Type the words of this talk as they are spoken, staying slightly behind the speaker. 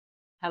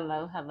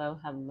Hello, hello,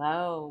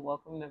 hello.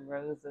 Welcome to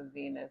Rose of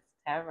Venus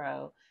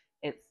Tarot.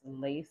 It's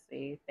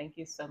Lacey. Thank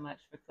you so much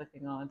for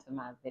clicking on to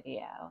my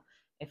video.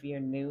 If you're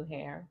new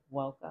here,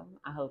 welcome.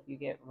 I hope you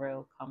get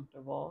real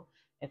comfortable.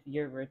 If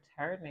you're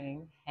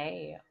returning,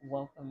 hey,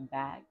 welcome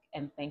back.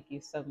 And thank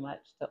you so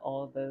much to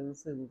all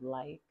those who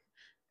like,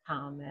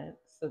 comment,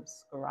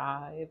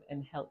 subscribe,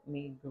 and help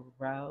me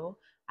grow.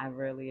 I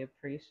really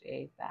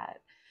appreciate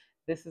that.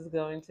 This is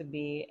going to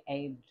be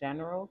a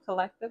general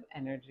collective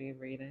energy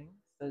reading,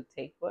 so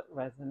take what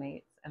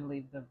resonates and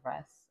leave the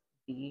rest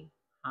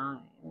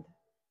behind.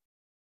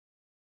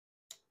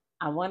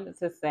 I wanted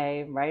to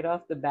say right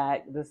off the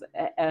bat, this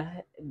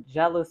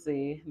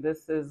jealousy,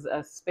 this is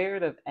a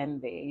spirit of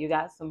envy. You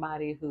got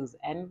somebody who's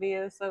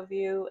envious of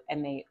you,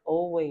 and they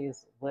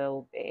always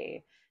will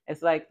be.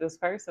 It's like this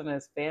person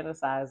is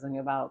fantasizing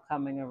about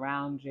coming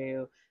around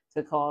you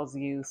to cause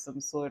you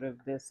some sort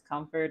of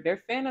discomfort.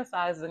 They're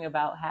fantasizing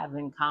about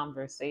having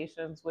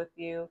conversations with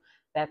you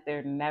that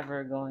they're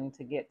never going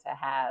to get to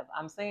have.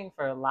 I'm saying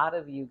for a lot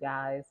of you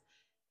guys,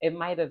 it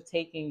might have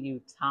taken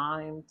you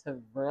time to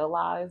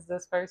realize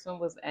this person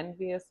was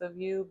envious of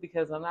you,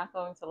 because I'm not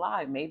going to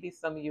lie, maybe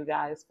some of you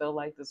guys feel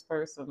like this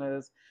person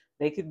is,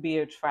 they could be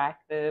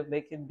attractive,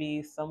 they could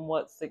be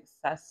somewhat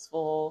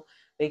successful,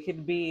 they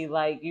could be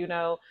like,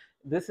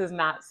 this is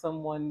not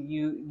someone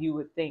you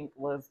would think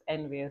was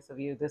envious of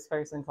you. This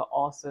person could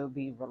also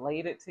be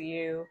related to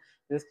you.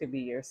 This could be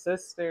your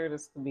sister,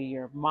 this could be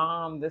your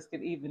mom, this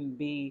could even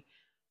be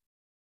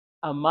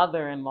a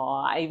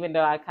mother-in-law, even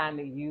though I kind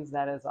of use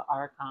that as an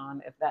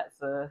archon, if that's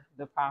the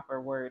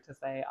proper word to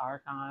say,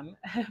 archon,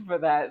 for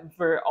that,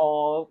 for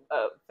all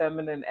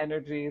feminine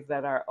energies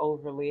that are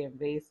overly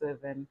invasive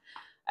and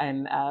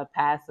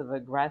passive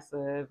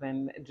aggressive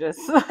and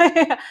just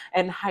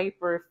and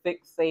hyper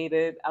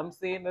fixated. I'm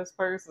seeing this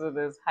person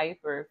is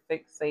hyper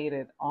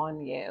fixated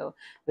on you.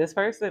 This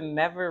person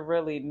never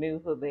really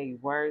knew who they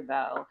were,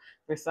 though.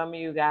 For some of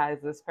you guys,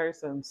 this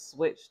person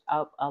switched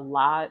up a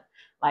lot.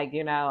 Like,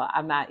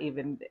 I'm not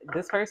even,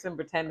 this person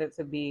pretended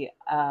to be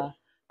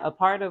a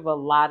part of a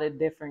lot of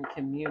different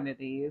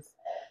communities.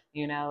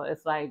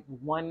 It's like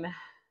one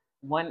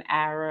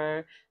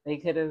era they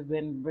could have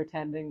been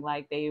pretending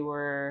like they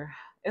were,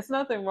 it's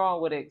nothing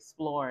wrong with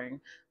exploring,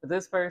 but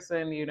this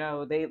person,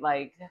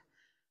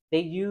 they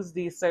use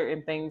these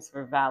certain things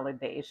for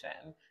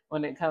validation.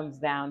 When it comes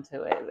down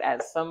to it,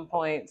 at some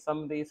point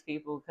some of these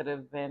people could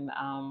have been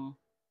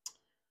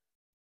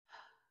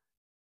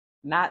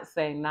not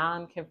say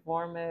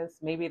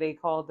non-conformist. Maybe they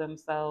call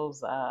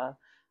themselves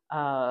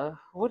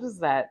what is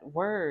that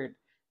word?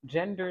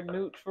 Gender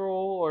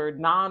neutral or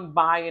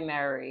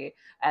non-binary.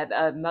 At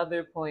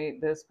another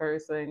point, this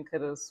person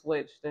could have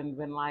switched and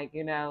been like,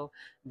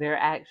 they're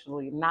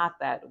actually not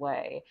that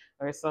way.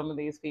 Or some of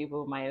these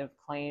people might have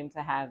claimed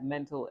to have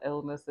mental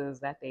illnesses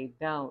that they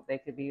don't. They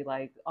could be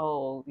like,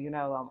 oh,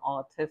 I'm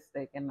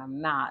autistic and I'm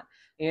not.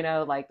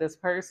 Like this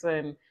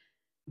person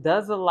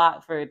does a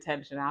lot for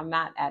attention. I'm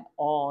not at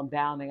all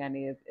downing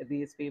any of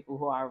these people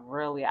who are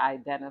really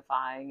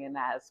identifying in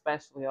that,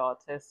 especially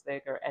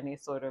autistic or any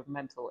sort of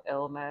mental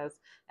illness.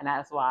 And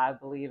that's why I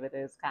believe it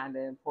is kind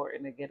of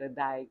important to get a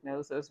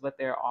diagnosis. But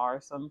there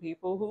are some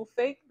people who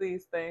fake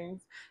these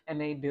things,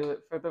 and they do it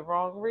for the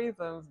wrong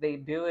reasons. They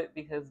do it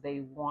because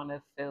they want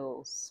to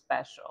feel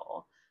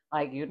special.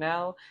 Like,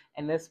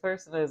 and this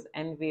person is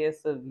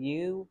envious of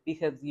you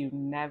because you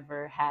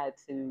never had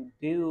to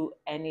do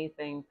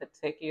anything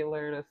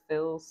particular to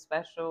feel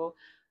special.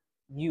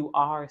 You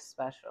are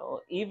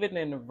special. Even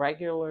in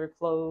regular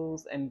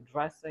clothes and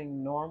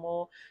dressing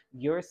normal,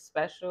 you're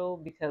special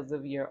because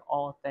of your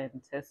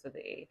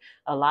authenticity.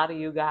 A lot of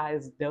you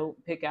guys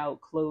don't pick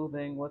out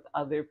clothing with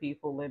other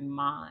people in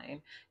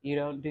mind. You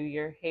don't do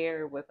your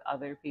hair with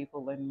other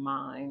people in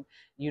mind.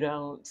 You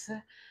don't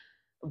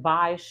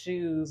buy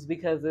shoes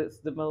because it's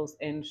the most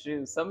in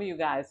shoes. Some of you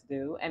guys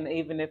do, and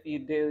even if you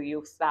do,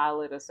 you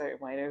style it a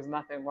certain way. There's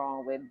nothing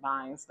wrong with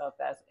buying stuff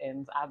that's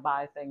in. I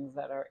buy things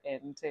that are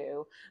in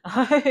too.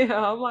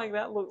 I'm like,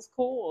 that looks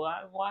cool.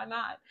 Why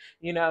not?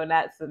 And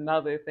that's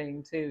another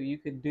thing too. You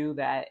could do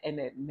that and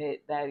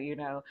admit that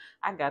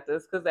I got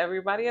this because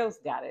everybody else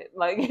got it.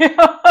 Like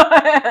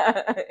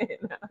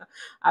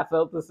I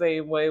felt the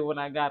same way when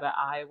I got an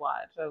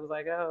iWatch. I was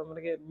like, oh, I'm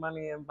gonna get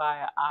money and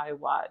buy an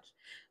iWatch.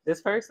 This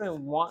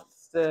person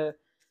wants to,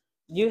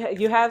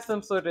 you have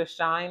some sort of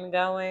shine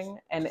going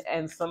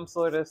and some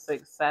sort of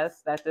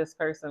success that this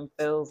person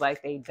feels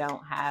like they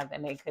don't have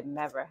and they could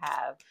never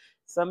have.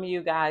 Some of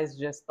you guys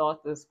just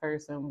thought this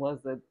person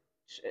was a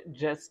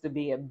just to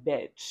be a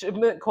bitch,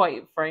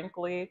 quite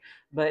frankly,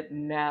 but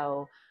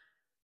no,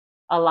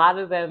 a lot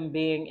of them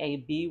being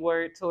a B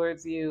word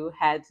towards you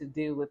had to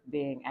do with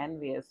being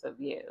envious of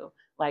you.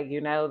 Like,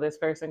 this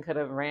person could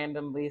have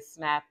randomly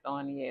snapped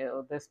on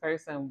you. This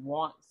person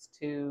wants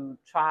to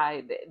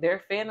try,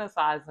 they're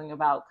fantasizing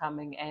about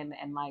coming in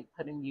and like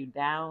putting you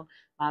down.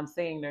 I'm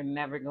saying they're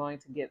never going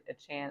to get a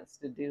chance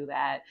to do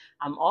that.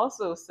 I'm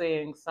also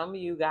saying some of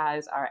you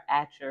guys are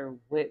at your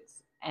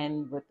wits'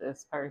 end with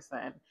this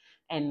person.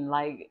 And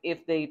like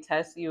if they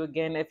test you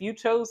again, if you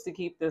chose to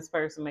keep this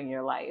person in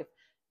your life,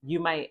 you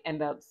might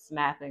end up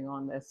snapping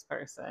on this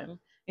person.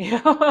 You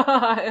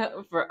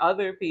know, for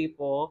other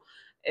people,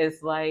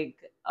 it's like,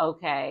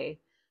 okay,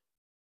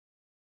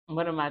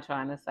 what am I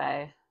trying to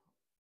say?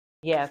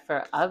 Yeah,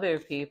 for other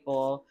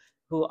people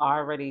who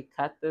already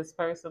cut this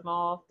person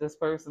off, this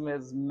person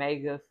is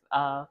mega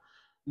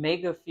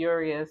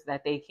furious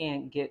that they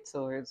can't get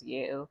towards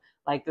you.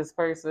 Like this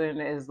person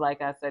is,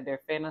 like I said,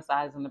 they're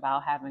fantasizing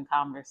about having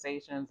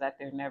conversations that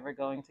they're never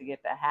going to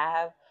get to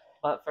have.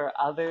 But for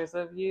others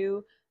of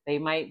you, they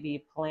might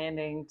be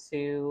planning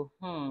to,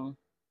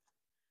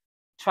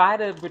 try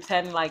to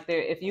pretend like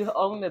they're, if you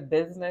own a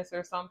business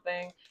or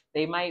something,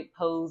 they might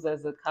pose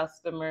as a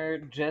customer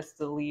just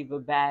to leave a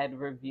bad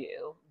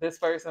review. This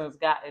person has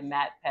gotten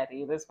that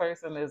petty. This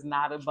person is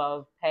not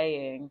above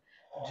paying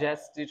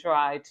just to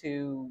try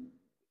to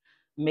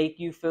make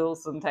you feel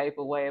some type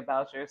of way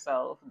about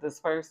yourself. This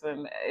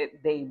person,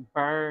 they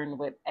burn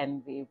with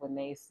envy when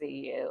they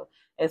see you.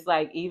 It's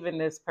like even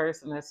this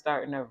person is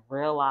starting to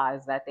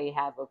realize that they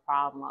have a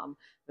problem.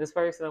 This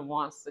person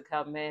wants to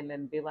come in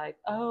and be like,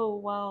 oh,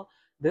 well,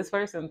 this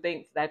person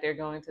thinks that they're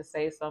going to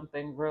say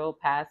something real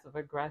passive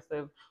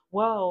aggressive.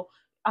 Well,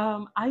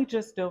 I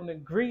just don't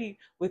agree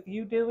with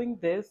you doing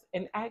this.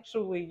 And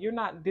actually, you're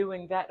not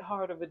doing that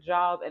hard of a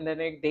job. And then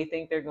they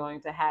think they're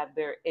going to have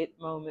their it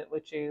moment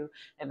with you,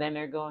 and then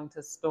they're going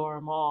to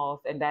storm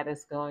off, and that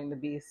is going to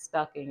be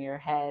stuck in your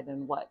head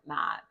and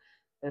whatnot.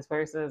 This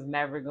person is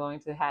never going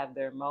to have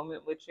their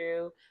moment with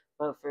you.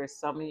 But for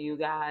some of you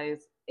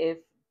guys, if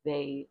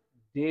they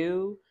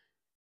do,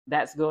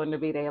 that's going to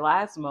be their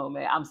last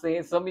moment. I'm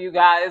saying some of you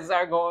guys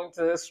are going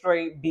to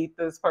straight beat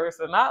this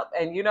person up.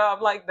 And, I'm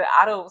like,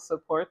 I don't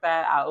support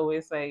that. I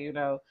always say,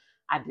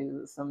 I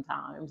do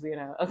sometimes,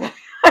 okay.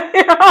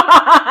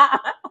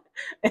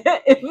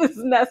 If it's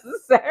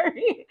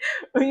necessary,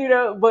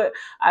 but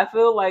I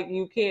feel like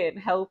you can't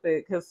help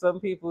it because some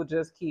people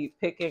just keep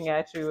picking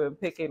at you and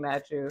picking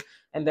at you.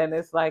 And then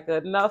it's like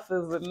enough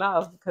is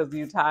enough because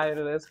you're tired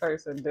of this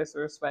person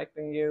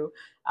disrespecting you.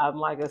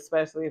 Like,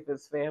 especially if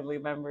it's family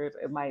members,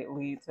 it might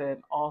lead to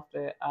an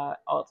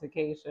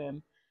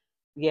altercation.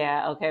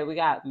 Yeah, okay, we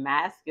got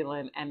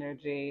masculine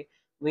energy.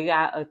 We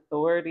got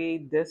authority,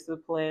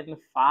 discipline,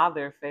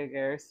 father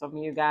figure. Some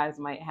of you guys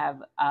might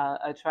have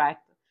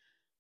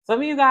some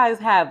of you guys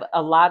have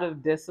a lot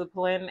of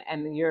discipline,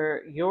 and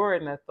you're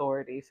an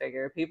authority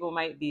figure. People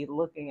might be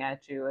looking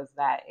at you as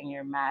that in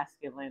your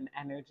masculine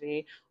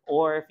energy.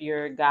 Or if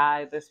you're a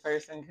guy, this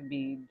person could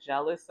be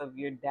jealous of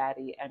your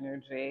daddy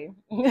energy.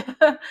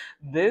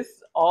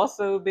 This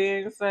also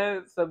being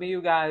said, some of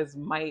you guys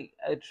might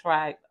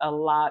attract a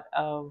lot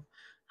of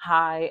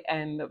high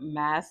end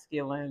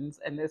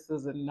masculines, and this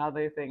is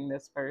another thing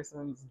this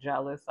person's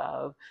jealous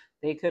of.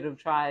 They could have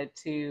tried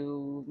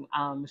to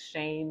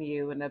shame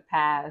you in the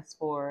past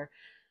for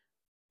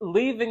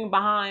leaving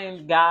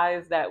behind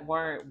guys that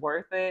weren't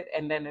worth it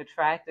and then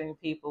attracting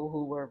people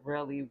who were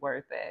really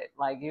worth it.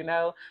 Like,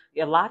 a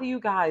lot of you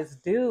guys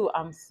do.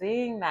 I'm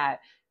seeing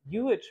that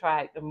you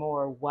attract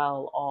more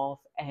well off,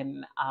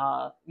 and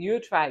you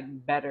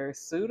attract better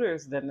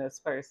suitors than this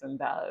person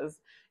does.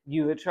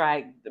 You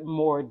attract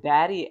more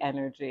daddy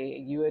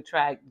energy. You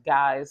attract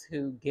guys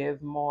who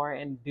give more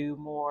and do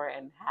more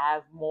and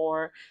have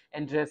more,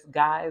 and just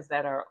guys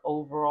that are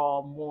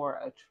overall more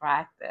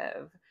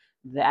attractive.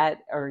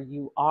 That, or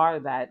you are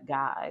that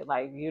guy.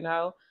 Like,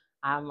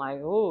 I'm like,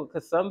 oh,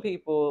 because some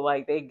people,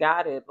 like, they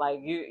got it.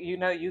 Like,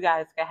 you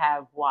guys can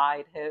have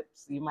wide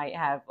hips. You might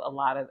have a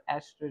lot of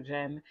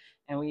estrogen.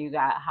 And when you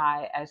got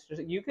high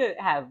estrogen, you could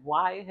have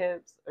wide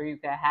hips, or you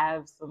could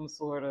have some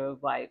sort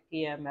of like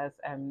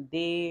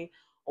PMSMD,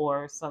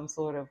 or some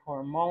sort of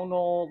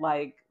hormonal,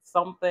 like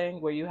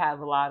something where you have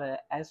a lot of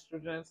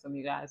estrogen. Some of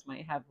you guys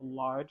might have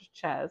large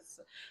chests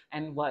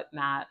and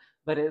whatnot,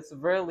 but it's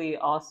really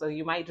also,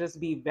 you might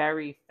just be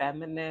very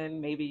feminine.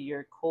 Maybe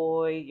you're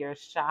coy, you're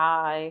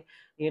shy.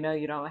 You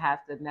don't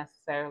have to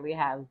necessarily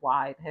have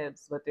wide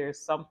hips, but there's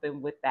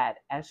something with that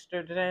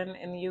estrogen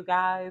in you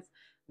guys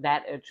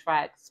that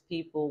attracts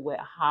people with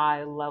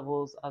high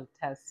levels of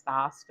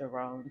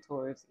testosterone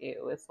towards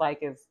you. It's like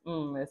it's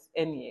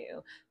in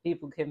you.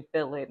 People can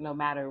feel it no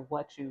matter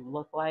what you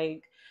look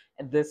like.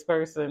 And this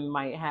person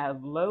might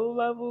have low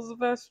levels of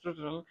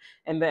estrogen,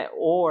 and that,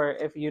 or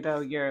if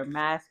you're a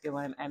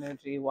masculine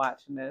energy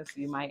watching this,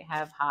 you might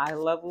have high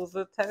levels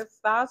of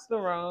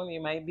testosterone.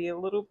 You might be a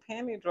little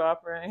panty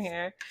dropper in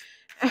here.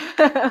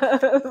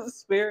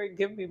 Spirit,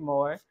 give me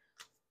more.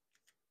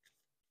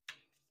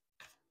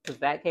 Because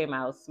that came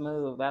out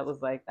smooth. That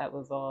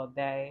was all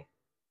day.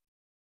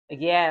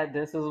 Yeah,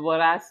 this is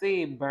what I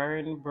see.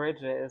 Burned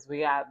bridges. We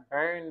got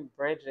burned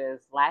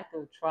bridges, lack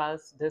of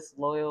trust,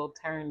 disloyal,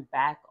 turned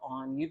back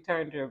on. You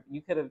could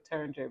have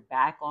turned your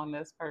back on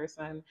this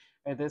person,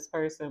 or this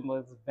person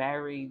was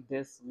very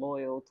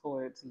disloyal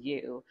towards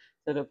you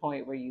to the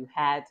point where you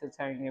had to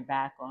turn your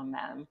back on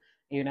them,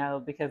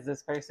 because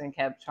this person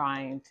kept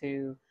trying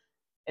to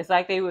It's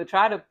like they would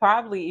try to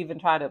probably even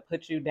try to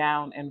put you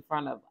down in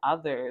front of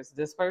others.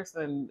 This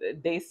person,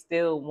 they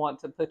still want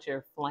to put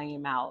your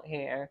flame out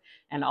here.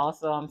 And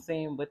also, I'm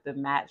seeing with the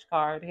match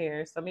card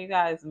here, some of you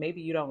guys,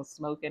 maybe you don't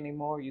smoke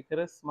anymore. You could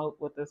have smoked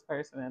with this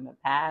person in the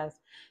past.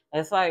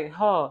 It's like,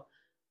 oh,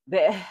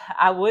 they,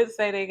 I would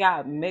say they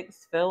got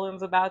mixed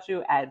feelings about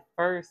you. At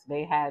first,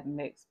 they had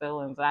mixed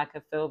feelings. I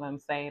could feel them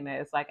saying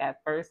it. It's like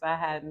at first I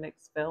had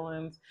mixed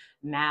feelings.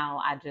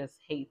 Now I just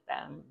hate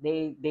them.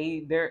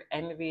 Their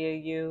envy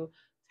of you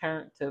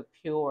turned to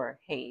pure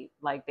hate.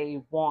 Like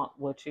they want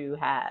what you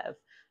have.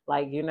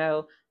 Like,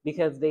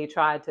 because they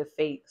tried to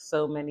fake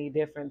so many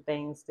different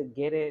things to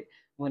get it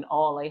when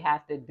all they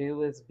have to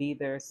do is be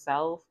their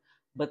self,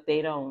 but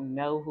they don't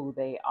know who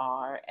they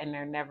are and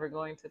they're never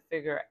going to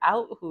figure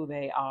out who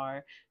they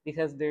are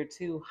because they're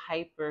too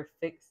hyper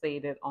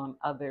fixated on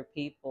other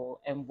people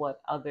and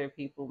what other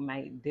people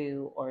might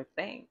do or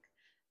think.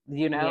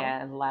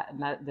 Yeah,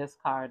 not this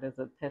card is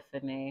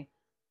Epiphany.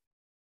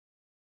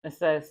 It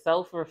says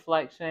self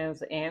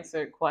reflections,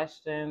 answered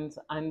questions,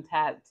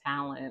 untapped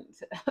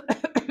talent.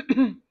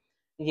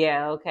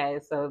 Yeah, okay,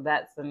 so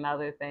that's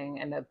another thing.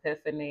 An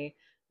epiphany.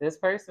 This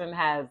person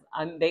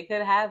they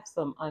could have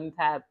some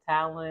untapped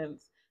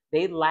talents.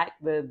 They lack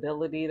the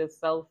ability to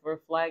self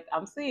reflect.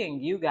 I'm seeing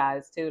you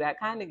guys too. That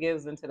kind of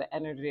gives into the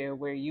energy of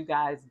where you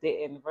guys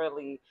didn't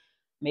really,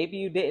 maybe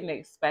you didn't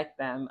expect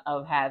them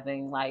of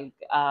having like,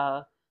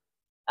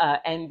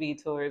 envy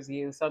towards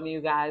you. Some of you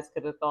guys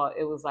could have thought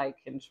it was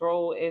like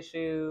control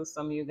issues.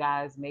 Some of you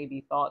guys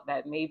maybe thought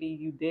that maybe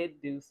you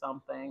did do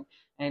something.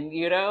 And,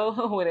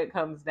 when it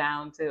comes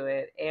down to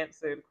it,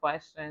 answered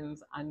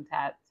questions,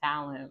 untapped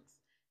talents.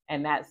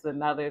 And that's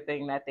another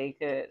thing that they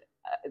could,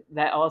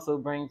 that also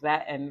brings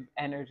that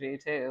energy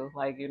too.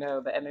 Like,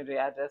 the energy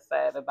I just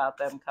said about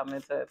them coming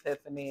to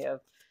epiphany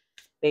of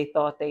they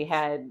thought they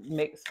had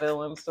mixed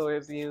feelings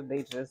towards you.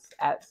 They just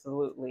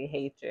absolutely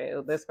hate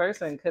you. This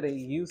person could have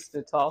used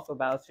to talk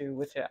about you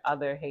with your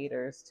other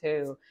haters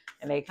too,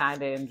 and they kind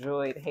of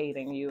enjoyed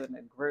hating you in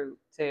the group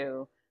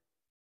too.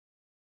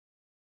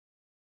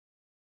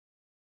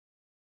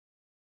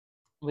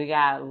 We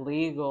got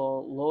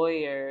legal,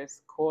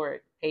 lawyers,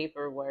 court,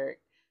 paperwork.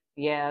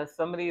 Yeah,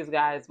 some of these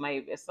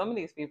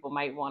people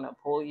might want to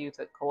pull you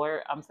to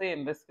court. I'm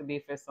saying this could be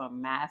for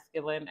some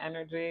masculine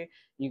energy.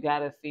 You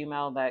got a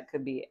female that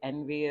could be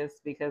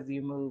envious because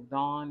you moved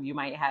on. You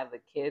might have a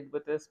kid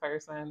with this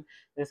person.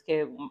 This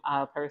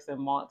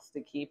person wants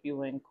to keep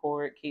you in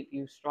court, keep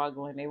you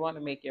struggling. They want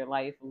to make your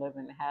life live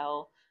in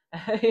hell.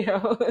 you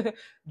know,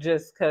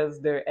 just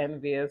because they're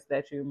envious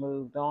that you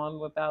moved on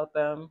without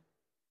them.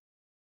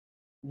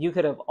 You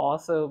could have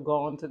also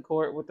gone to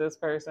court with this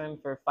person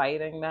for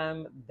fighting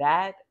them.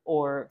 That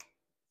or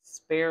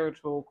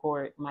spiritual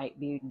court might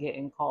be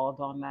getting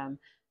called on them.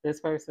 This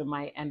person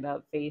might end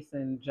up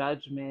facing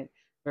judgment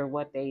for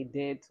what they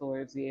did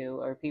towards you,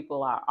 or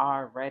people are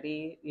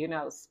already,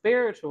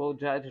 spiritual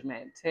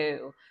judgment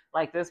too.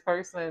 Like this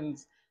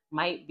person's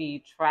might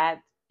be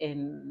trapped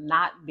in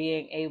not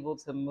being able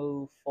to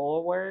move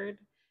forward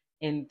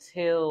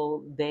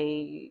until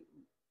they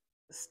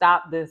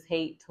stop this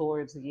hate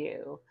towards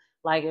you.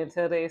 Like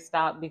until they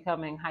stop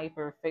becoming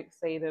hyper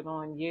fixated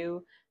on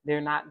you,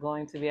 they're not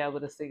going to be able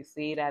to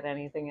succeed at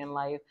anything in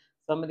life.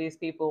 Some of these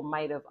people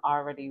might have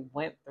already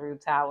went through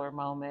tower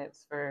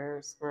moments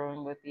for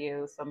screwing with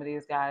you. Some of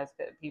these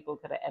people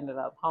could have ended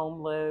up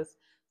homeless.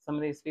 Some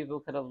of these people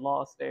could have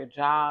lost their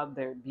job,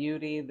 their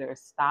beauty, their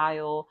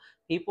style.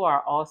 People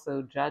are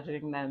also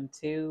judging them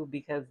too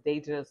because they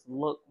just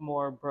look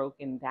more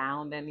broken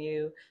down than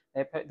you.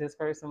 This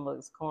person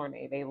looks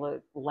corny. They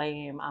look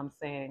lame. I'm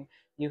saying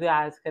you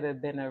guys could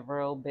have been a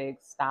real big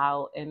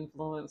style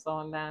influence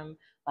on them.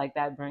 Like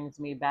that brings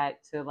me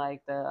back to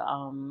like the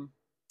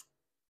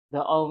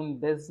own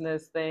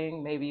business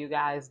thing. Maybe you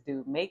guys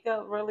do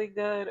makeup really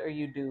good or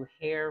you do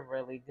hair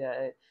really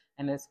good.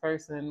 And this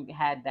person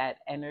had that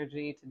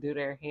energy to do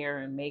their hair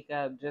and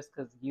makeup just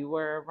because you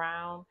were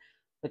around,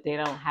 but they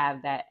don't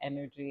have that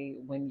energy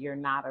when you're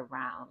not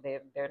around.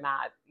 They're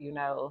not,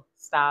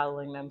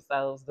 styling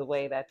themselves the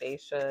way that they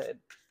should.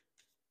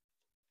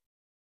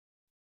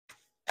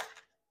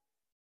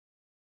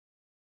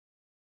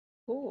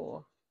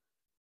 Cool.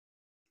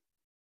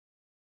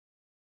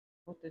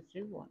 What did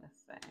you want to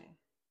say?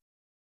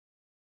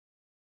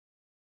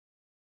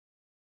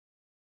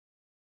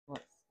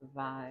 What's the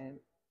vibe?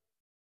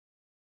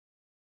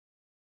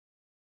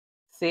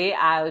 See,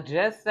 I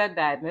just said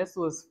that. And this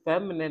was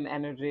feminine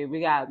energy. We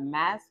got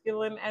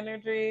masculine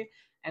energy,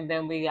 and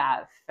then we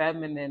got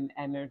feminine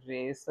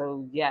energy.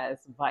 So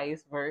yes,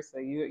 vice versa.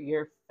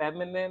 Your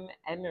feminine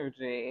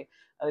energy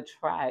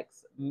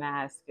attracts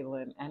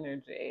masculine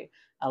energy.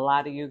 A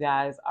lot of you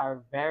guys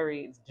are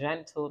very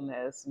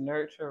gentleness,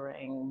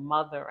 nurturing,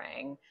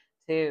 mothering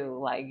too.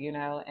 Like,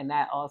 and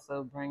that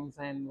also brings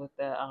in with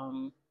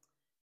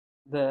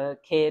the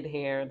kid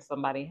here and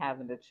somebody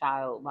having a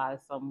child by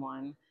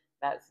someone.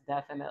 That's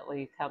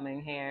definitely coming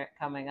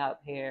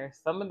up here.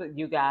 Some of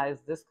you guys,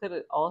 this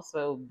could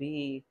also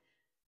be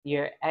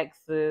your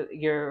exes,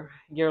 your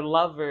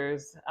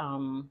lovers,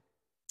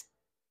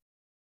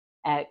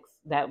 ex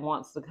that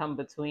wants to come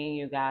between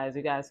you guys.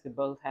 You guys could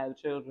both have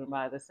children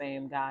by the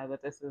same guy,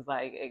 but this is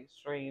like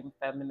extreme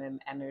feminine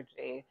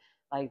energy.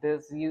 Like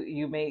this,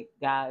 you make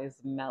guys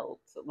melt.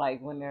 Like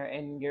when they're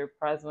in your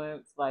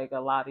presence, like a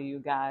lot of you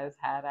guys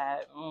have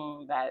that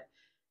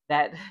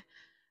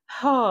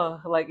oh,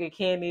 like it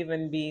can't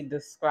even be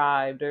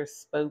described or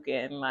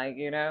spoken. Like,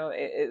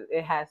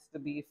 it has to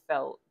be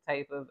felt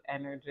type of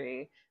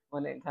energy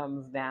when it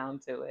comes down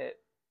to it.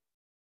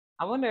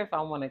 I wonder if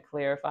I want to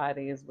clarify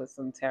these with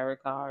some tarot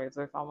cards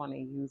or if I want to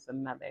use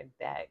another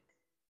deck.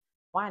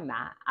 Why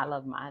not? I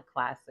love my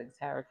classic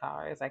tarot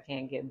cards. I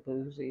can't get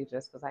bougie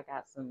just because I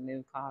got some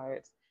new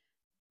cards.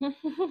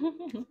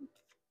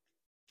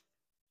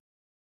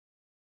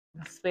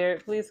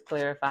 Spirit, please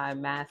clarify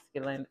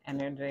masculine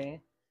energy.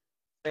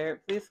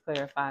 Spirit, please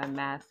clarify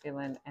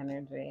masculine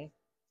energy.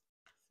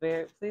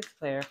 Spirit, please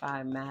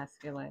clarify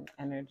masculine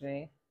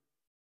energy.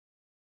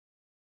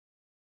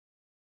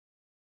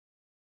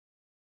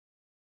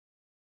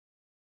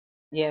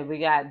 Yeah, we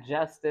got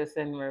justice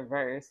in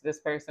reverse. This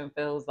person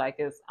feels like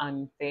it's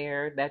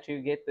unfair that you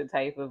get the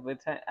type of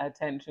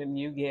attention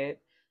you get.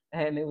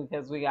 And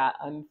because we got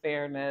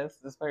unfairness,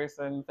 this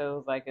person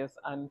feels like it's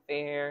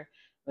unfair.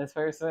 This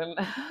person,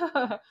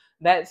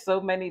 that so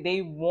many,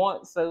 they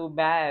want so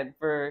bad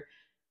for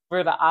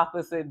the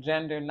opposite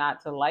gender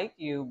not to like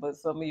you, but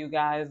some of you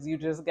guys, you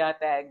just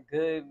got that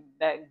good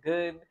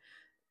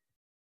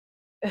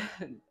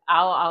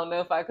I don't know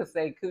if I could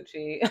say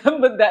coochie,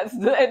 but that's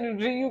the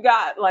energy you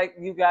got. Like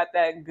you got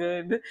that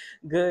good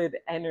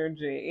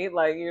energy.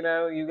 Like, you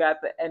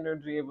got the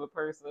energy of a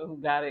person who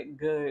got it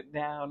good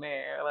down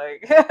there.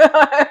 Like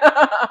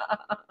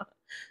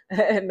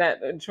and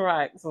that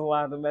attracts a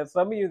lot of men.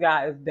 Some of you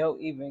guys don't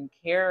even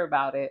care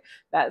about it.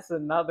 That's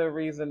another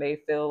reason they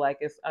feel like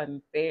it's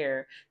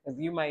unfair. Because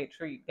you might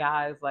treat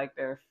guys like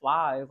they're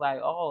flies, like,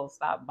 oh,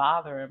 stop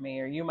bothering me.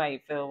 Or you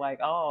might feel like,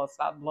 oh,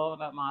 stop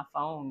blowing up my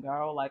phone,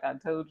 girl. Like I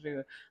told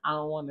you, I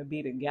don't want to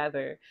be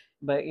together.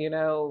 But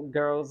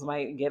girls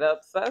might get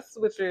obsessed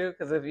with you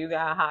because if you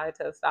got high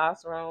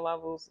testosterone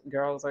levels,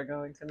 girls are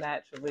going to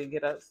naturally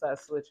get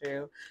obsessed with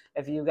you.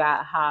 If you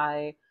got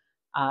high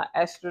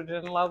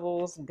estrogen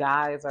levels,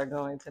 guys are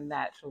going to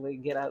naturally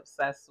get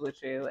obsessed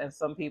with you. And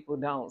some people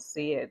don't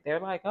see it. They're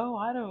like, oh,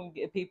 I don't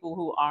get people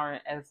who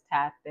aren't as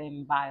tapped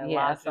in biologically.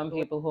 Yeah, some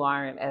people who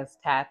aren't as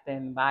tapped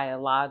in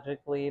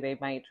biologically, they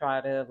might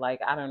try to, like,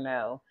 I don't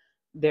know.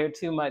 They're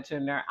too much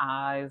in their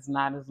eyes,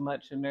 not as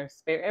much in their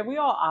spirit. And we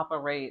all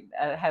operate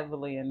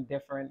heavily in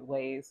different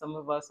ways. Some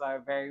of us are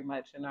very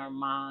much in our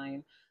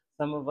mind.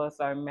 Some of us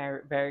are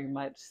very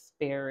much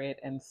spirit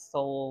and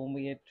soul, and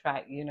we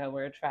attract,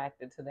 we're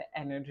attracted to the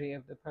energy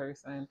of the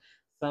person.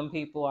 Some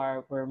people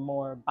we're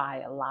more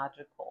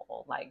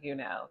biological, like,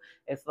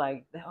 it's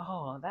like,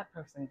 oh, that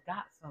person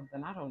got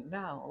something. I don't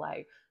know.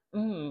 Like,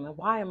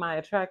 why am I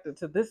attracted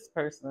to this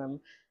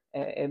person?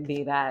 It'd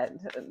be that,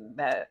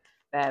 that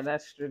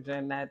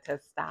estrogen, that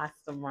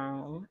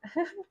testosterone.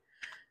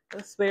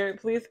 Spirit,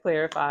 please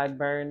clarify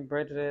burned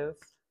bridges.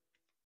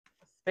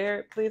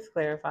 Spirit, please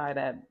clarify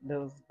that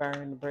those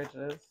burned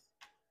bridges.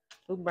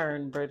 Who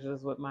burned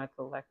bridges with my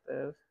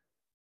collective?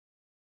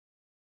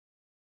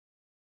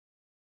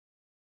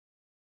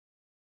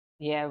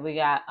 Yeah, we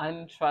got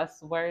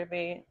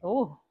untrustworthy.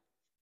 Ooh,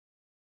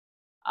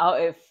 oh,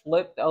 it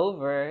flipped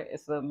over.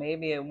 So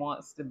maybe it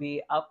wants to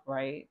be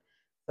upright.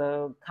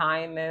 So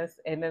kindness,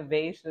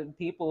 innovation.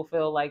 People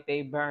feel like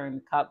they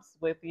burn cups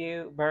with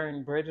you,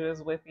 burn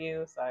bridges with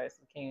you. Sorry, it's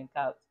the King of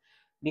Cups.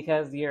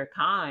 Because you're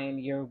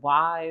kind, you're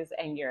wise,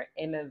 and you're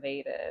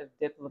innovative,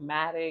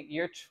 diplomatic,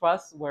 you're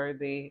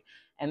trustworthy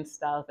and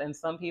stuff. And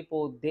some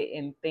people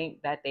didn't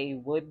think that they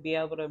would be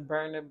able to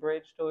burn a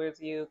bridge towards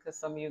you because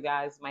some of you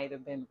guys might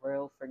have been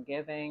real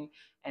forgiving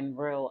and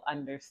real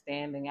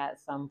understanding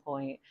at some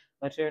point,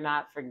 but you're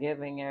not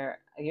forgiving her.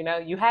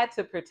 You had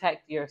to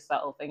protect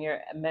yourself and your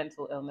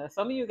mental illness.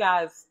 Some of you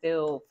guys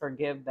still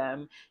forgive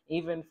them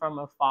even from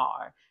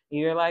afar.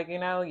 You're like,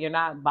 you're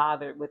not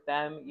bothered with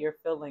them. You're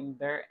feeling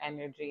their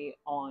energy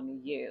on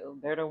you.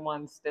 They're the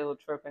ones still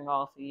tripping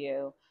off of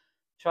you.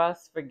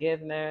 Trust,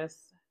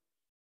 forgiveness,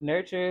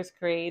 nurtures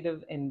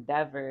creative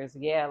endeavors.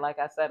 Yeah, like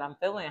I said, I'm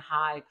feeling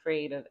high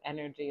creative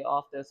energy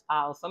off this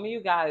pile. Some of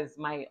you guys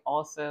might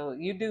also,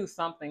 you do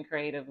something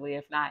creatively,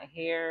 if not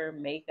hair,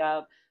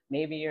 makeup.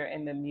 Maybe you're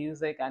in the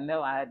music. I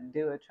know I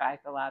do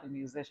attract a lot of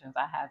musicians.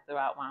 I have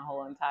throughout my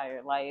whole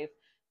entire life.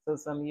 So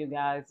some of you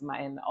guys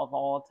might, and of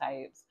all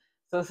types.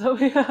 So some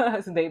of you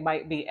guys, they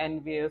might be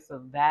envious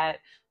of that,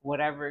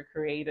 whatever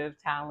creative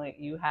talent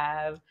you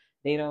have.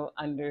 They don't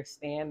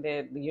understand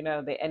it,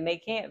 and they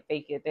can't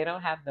fake it. They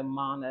don't have the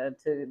mana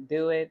to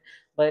do it.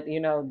 But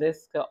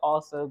this could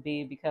also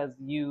be because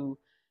you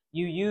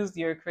use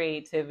your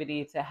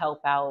creativity to help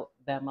out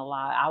them a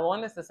lot. I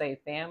wanted to say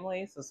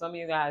family, so some of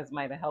you guys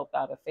might have helped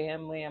out a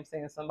family. I'm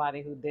saying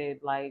somebody who did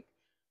like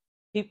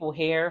people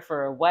hair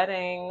for a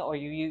wedding, or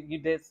you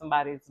did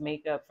somebody's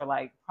makeup for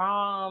like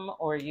prom,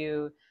 or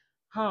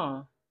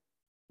huh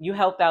you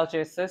helped out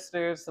your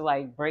sisters to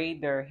like braid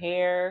their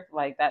hair,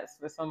 like that's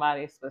for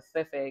somebody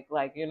specific,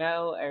 like,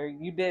 or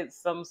you did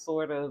some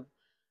sort of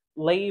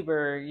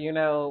labor,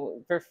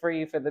 for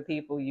free for the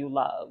people you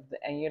loved.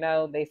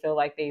 And, they feel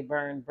like they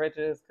burned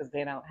bridges because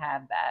they don't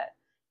have that.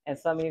 And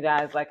some of you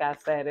guys, like I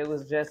said, it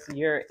was just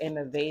your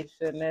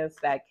innovationness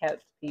that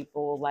kept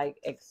people like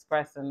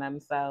expressing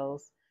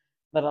themselves.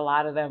 But a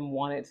lot of them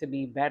wanted to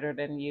be better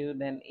than you,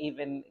 than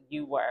even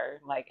you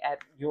were, like at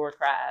your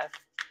craft.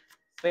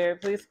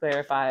 Spirit, please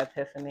clarify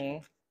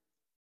epiphany.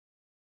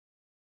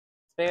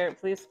 Spirit,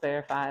 please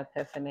clarify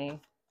epiphany.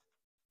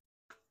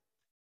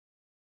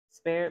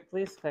 Spirit,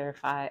 please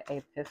clarify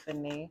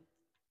epiphany.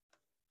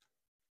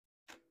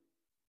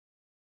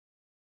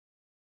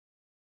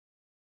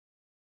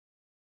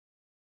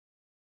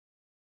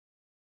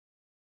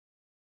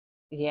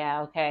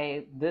 Yeah,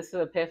 okay. This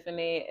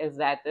epiphany is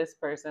that this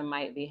person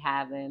might be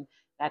having,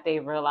 that they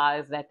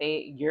realize that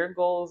your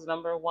goals,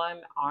 number one,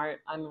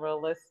 aren't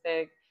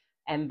unrealistic,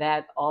 and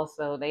that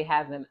also they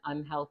have an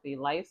unhealthy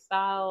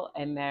lifestyle,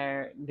 and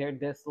they're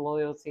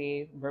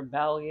disloyalty,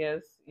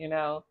 rebellious.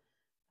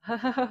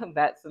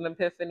 That's an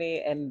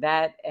epiphany.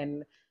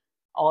 And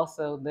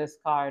also this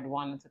card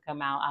wanted to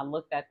come out. I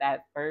looked at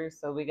that first.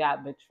 So we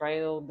got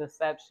betrayal,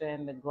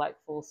 deception,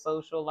 neglectful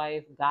social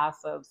life,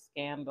 gossip,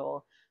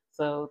 scandal.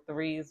 So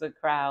three's a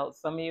crowd.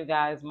 Some of you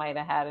guys might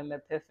have had an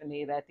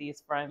epiphany that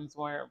these friends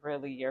weren't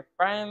really your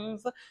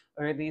friends,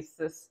 or these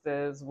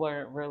sisters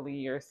weren't really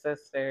your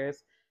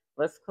sisters.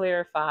 Let's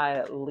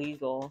clarify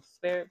legal.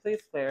 Spirit,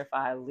 please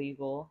clarify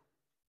legal.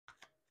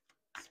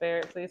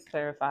 Spirit, please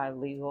clarify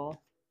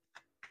legal.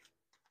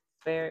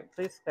 Spirit,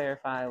 please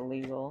clarify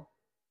legal.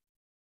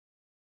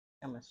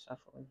 I'm gonna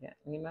shuffle again.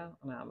 No,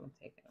 I'm gonna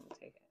take it. I'm gonna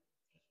take it.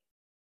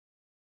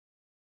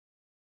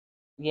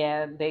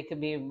 Yeah, they could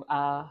be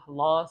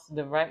lost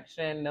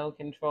direction, no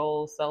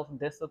control,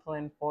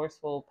 self-discipline,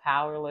 forceful,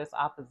 powerless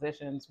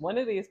oppositions. One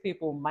of these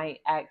people might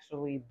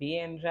actually be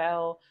in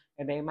jail,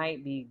 or they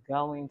might be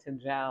going to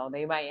jail.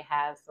 They might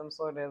have some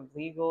sort of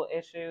legal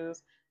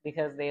issues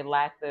because they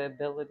lack the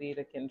ability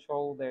to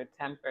control their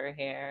temper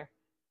here.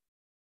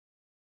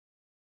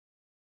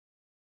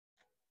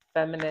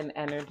 Feminine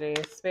energy.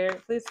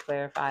 Spirit, please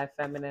clarify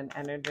feminine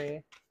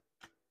energy.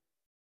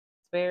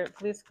 Spirit,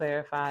 please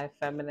clarify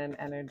feminine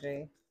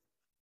energy.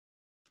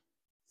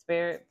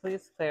 Spirit,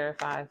 please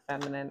clarify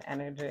feminine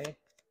energy.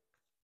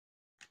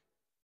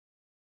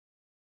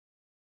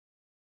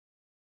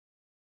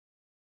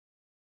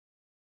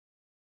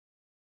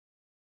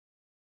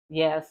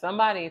 Yeah,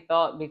 somebody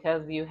thought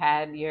because you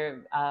had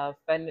your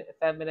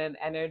feminine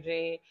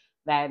energy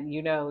that,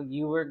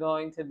 you were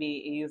going to be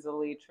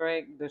easily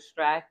tricked,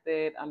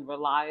 distracted,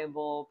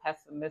 unreliable,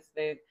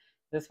 pessimistic.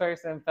 This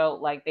person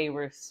felt like they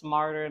were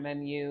smarter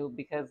than you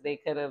because they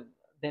could have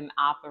been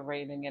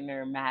operating in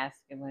their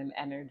masculine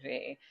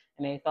energy.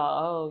 And they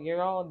thought, oh,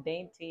 you're all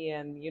dainty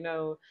and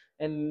you're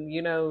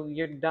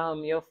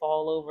dumb, you'll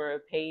fall over a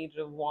page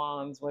of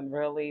wands, when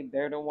really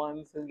they're the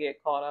ones who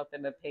get caught up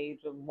in the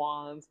page of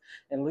wands.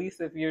 At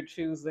least if you're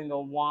choosing a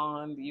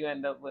wand, you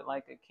end up with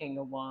like a king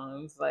of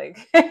wands.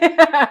 Like,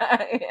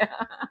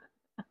 yeah.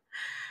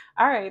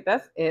 All right,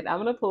 that's it. I'm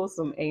gonna pull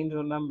some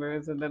angel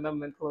numbers and then I'm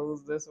gonna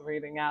close this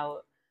reading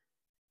out.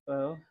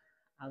 So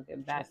I'll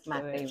get back to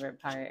my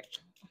favorite part.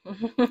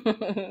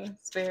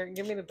 Spirit,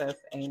 give me the best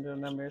angel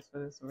numbers for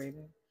this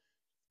reading.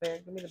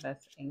 Spirit, give me the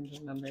best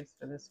angel numbers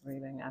for this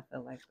reading. I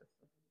feel like this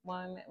is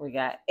one. We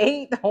got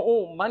 8.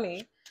 Oh,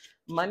 money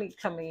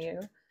coming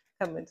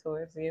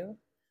towards you.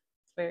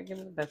 Spirit, give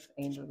me the best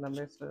angel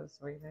numbers for this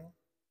reading.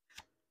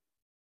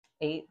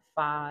 8,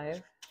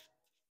 5.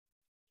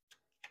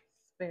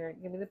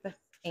 Spirit, give me the best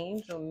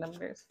angel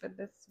numbers for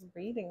this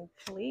reading,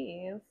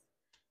 please.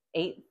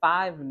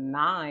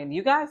 859.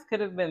 You guys could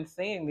have been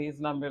seeing these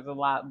numbers a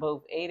lot,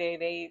 both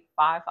 888,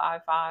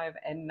 555,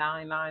 and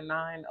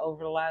 999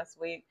 over the last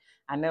week.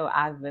 I know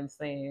I've been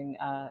seeing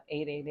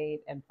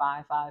 888 and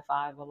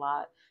 555 a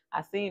lot.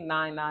 I see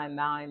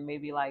 999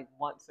 maybe like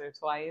once or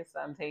twice.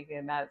 I'm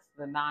taking that's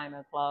the 9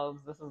 of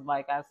clubs. This is,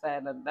 like I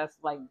said, that's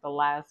like the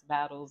last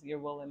battles you're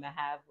willing to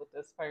have with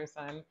this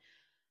person.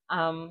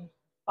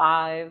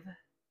 5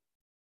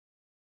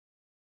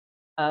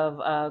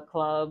 of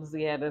clubs.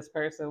 Yeah, this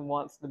person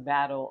wants to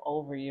battle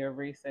over your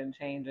recent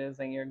changes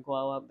and your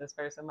glow up. This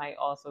person might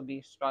also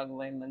be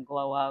struggling to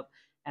glow up.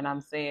 And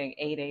I'm saying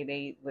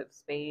 888 with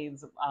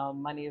spades.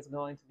 Money is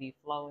going to be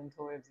flowing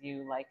towards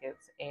you like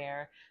it's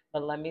air.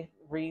 But let me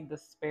read the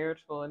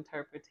spiritual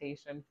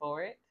interpretation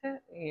for it.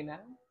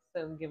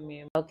 So give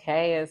me a.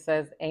 Okay, it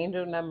says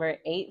angel number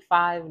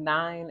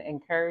 859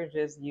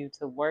 encourages you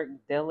to work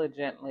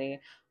diligently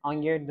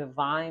on your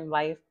divine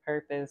life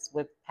purpose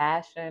with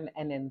passion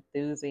and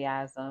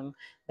enthusiasm.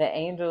 The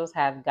angels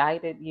have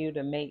guided you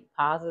to make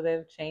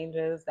positive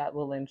changes that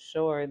will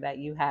ensure that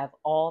you have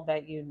all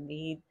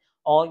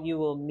you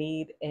will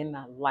need in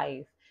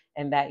life,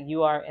 and that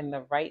you are in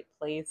the right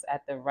place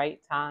at the right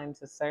time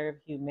to serve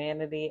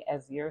humanity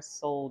as your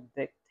soul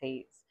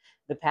dictates.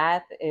 The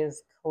path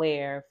is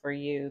clear for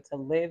you to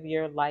live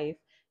your life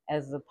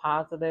as a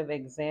positive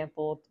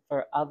example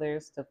for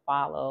others to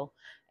follow.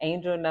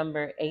 Angel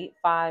number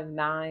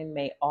 859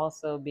 may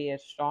also be a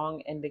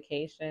strong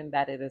indication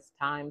that it is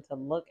time to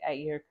look at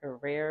your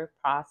career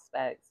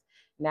prospects.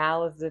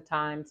 Now is the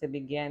time to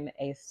begin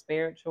a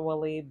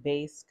spiritually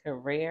based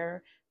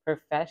career,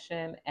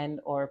 profession, and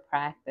or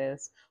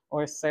practice,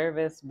 or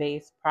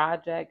service-based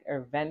project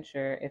or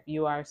venture if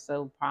you are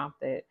so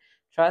prompted.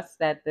 Trust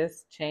that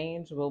this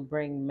change will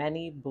bring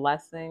many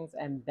blessings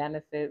and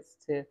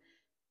benefits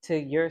to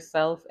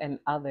yourself and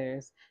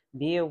others.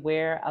 Be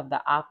aware of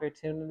the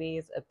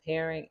opportunities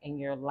appearing in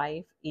your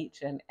life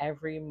each and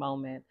every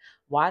moment.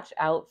 Watch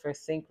out for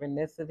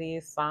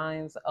synchronicities,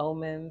 signs,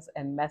 omens,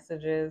 and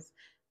messages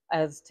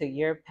as to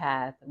your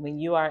path. When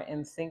you are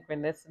in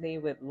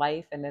synchronicity with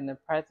life and in the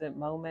present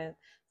moment,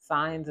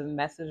 signs and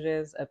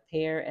messages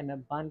appear in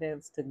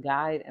abundance to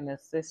guide and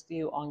assist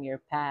you on your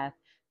path.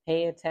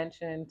 Pay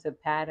attention to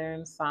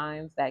patterns,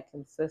 signs that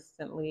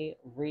consistently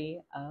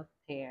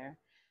reappear.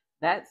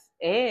 That's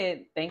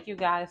it. Thank you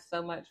guys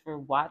so much for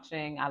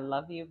watching. I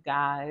love you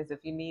guys. If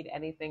you need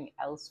anything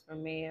else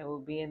from me, it will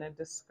be in a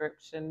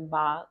description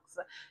box.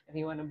 If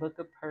you want to book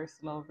a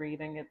personal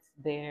reading, it's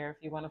there.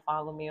 If you want to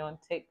follow me on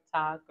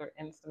TikTok or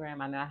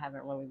Instagram, I know I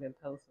haven't really been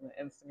posting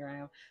on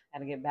Instagram. I got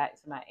to get back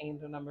to my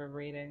angel number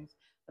readings.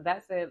 But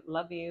that's it.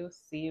 Love you.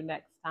 See you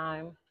next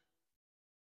time.